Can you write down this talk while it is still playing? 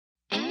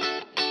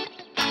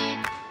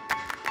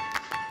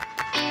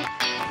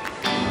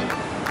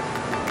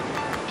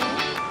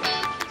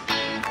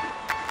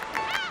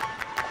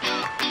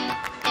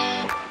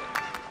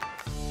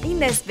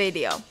this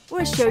video,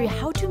 we'll show you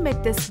how to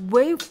make this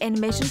wave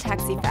animation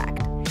text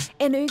effect,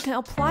 and you can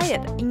apply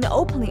it in the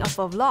opening of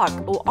a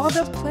vlog or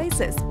other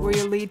places where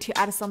you need to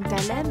add some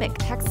dynamic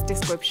text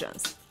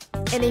descriptions.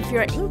 And if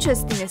you're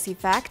interested in this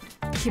effect,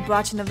 keep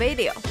watching the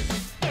video.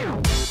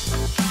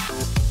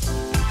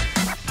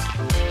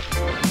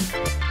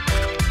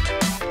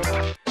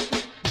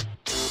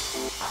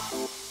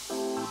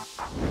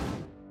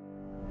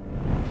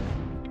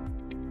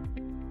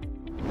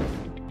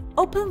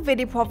 Open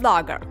VideoProc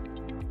Vlogger.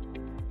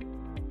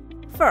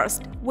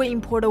 First, we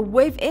import a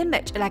wave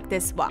image like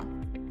this one.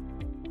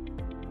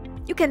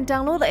 You can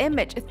download the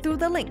image through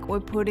the link we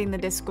put in the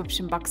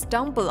description box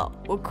down below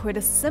or create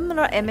a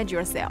similar image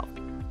yourself.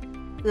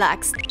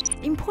 Next,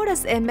 import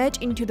this image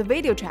into the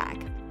video track.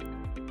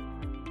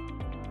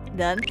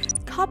 Then,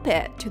 copy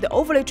it to the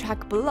overlay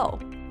track below.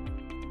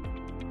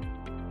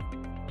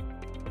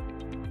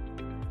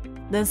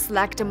 Then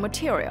select the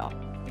material.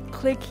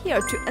 Click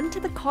here to enter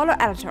the color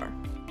editor.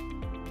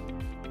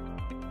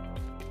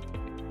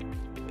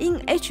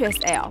 In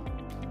HSL,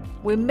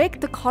 we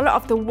make the color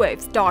of the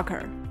waves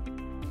darker.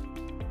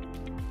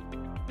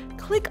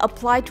 Click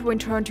Apply to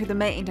return to the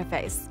main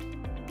interface.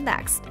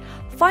 Next,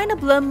 find the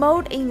blend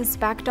mode in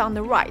Inspector on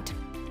the right.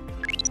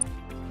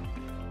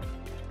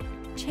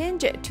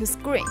 Change it to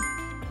Screen.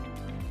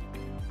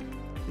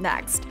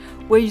 Next,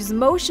 we use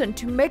motion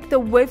to make the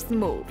waves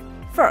move.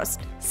 First,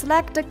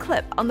 select the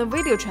clip on the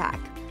video track.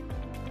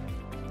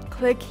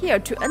 Click here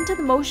to enter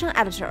the motion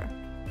editor.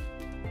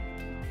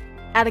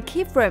 Add a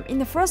keyframe in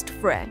the first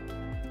frame.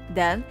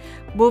 Then,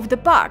 move the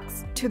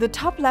box to the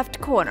top left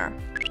corner.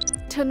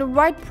 Turn the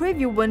right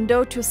preview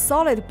window to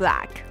solid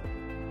black.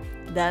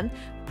 Then,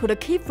 put a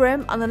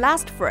keyframe on the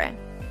last frame.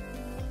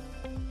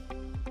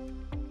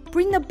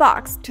 Bring the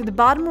box to the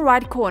bottom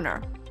right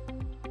corner.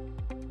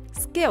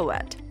 Scale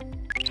it.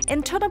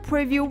 And turn the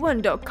preview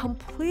window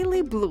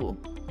completely blue.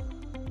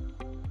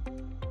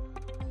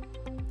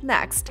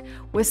 Next,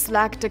 we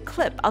select the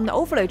clip on the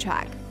overlay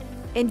track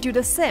and do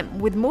the same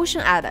with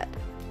motion added.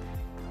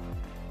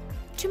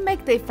 To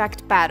make the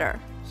effect better,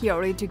 here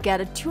we need to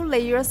get 2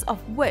 layers of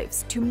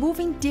waves to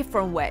move in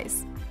different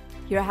ways.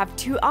 Here I have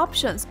 2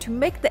 options to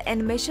make the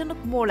animation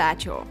look more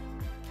natural.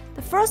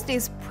 The first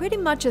is pretty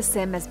much the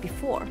same as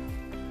before.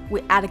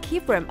 We add a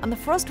keyframe on the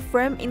first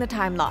frame in the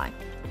timeline.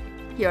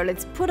 Here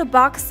let's put a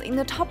box in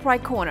the top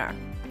right corner,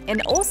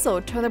 and also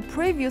turn the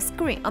preview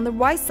screen on the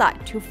right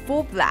side to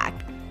full black.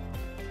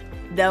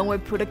 Then we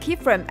put a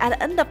keyframe at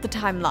the end of the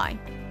timeline.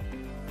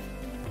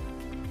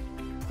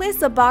 Place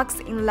the box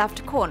in the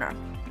left corner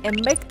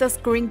and make the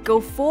screen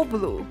go full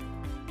blue.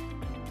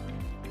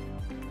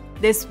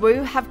 This way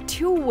you have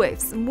 2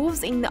 waves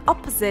moves in the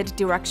opposite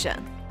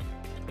direction.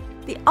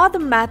 The other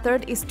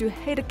method is to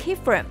hit a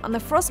keyframe on the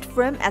first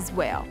frame as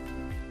well,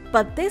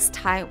 but this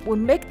time we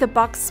make the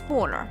box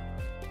smaller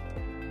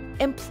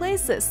and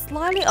place it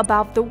slightly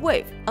above the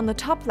wave on the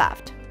top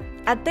left.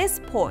 At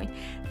this point,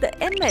 the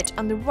image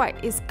on the right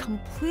is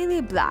completely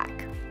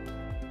black.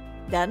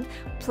 Then,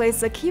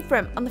 place a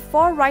keyframe on the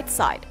far right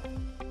side.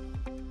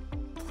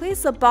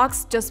 Place a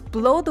box just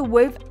below the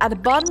wave at the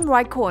bottom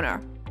right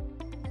corner.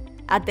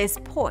 At this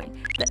point,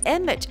 the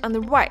image on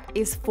the right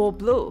is full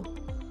blue.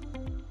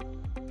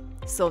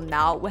 So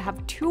now we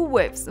have 2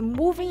 waves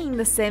moving in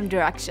the same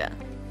direction.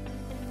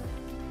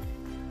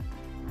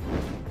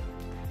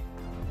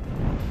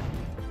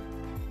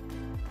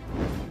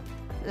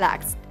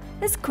 Next,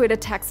 let's create a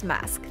text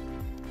mask.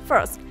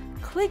 First,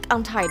 click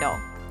on Title.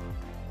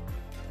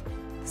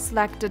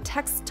 Select the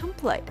text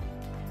template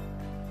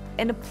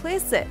and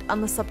place it on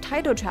the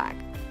subtitle track.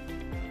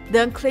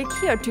 Then click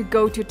here to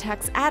go to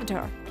Text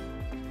Editor.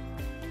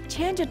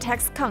 Change the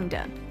text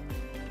content.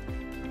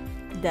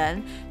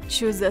 Then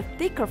choose a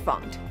thicker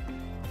font.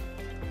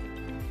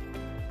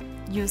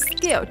 Use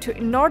Scale to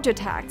enlarge the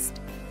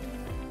text.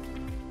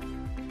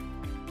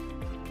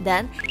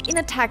 Then, in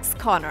the text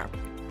corner,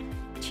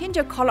 change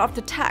the color of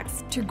the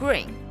text to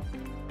green.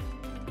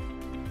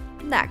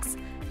 Next,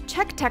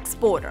 check text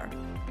border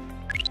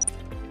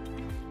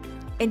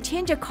and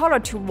change the color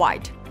to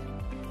white.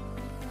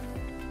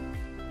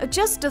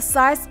 Adjust the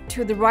size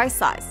to the right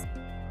size.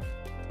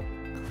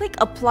 Click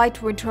Apply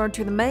to return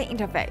to the main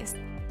interface.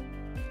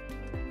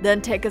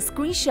 Then take a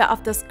screenshot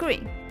of the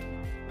screen.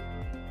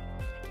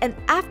 And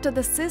after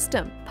the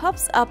system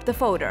pops up the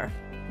folder,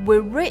 we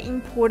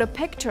re-import a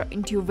picture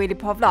into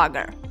VideoProc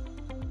Vlogger.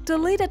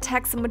 Delete the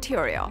text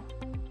material.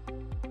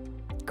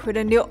 Create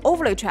a new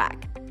overlay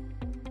track.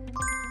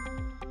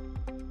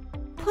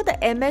 Put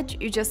the image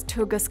you just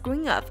took a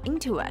screen of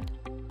into it.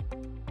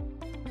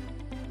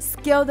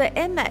 Scale the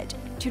image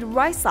to the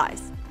right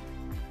size.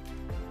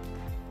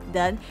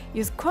 Then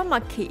use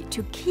chroma key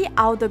to key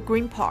out the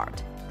green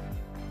part.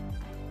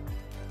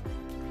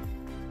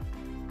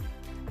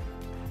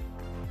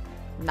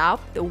 Now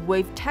the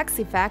wave text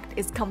effect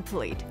is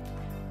complete.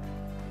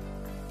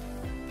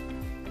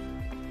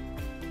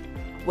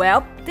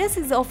 Well, this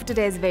is all for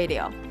today's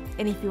video.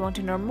 And if you want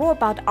to know more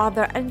about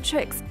other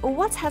tricks or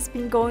what has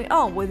been going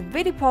on with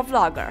VideoProc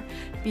Vlogger,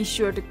 be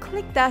sure to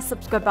click that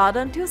subscribe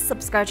button to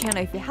subscribe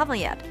channel if you haven't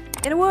yet.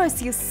 and we'll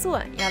see you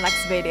soon in our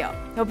next video.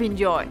 Hope you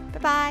enjoy. Bye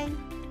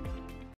bye!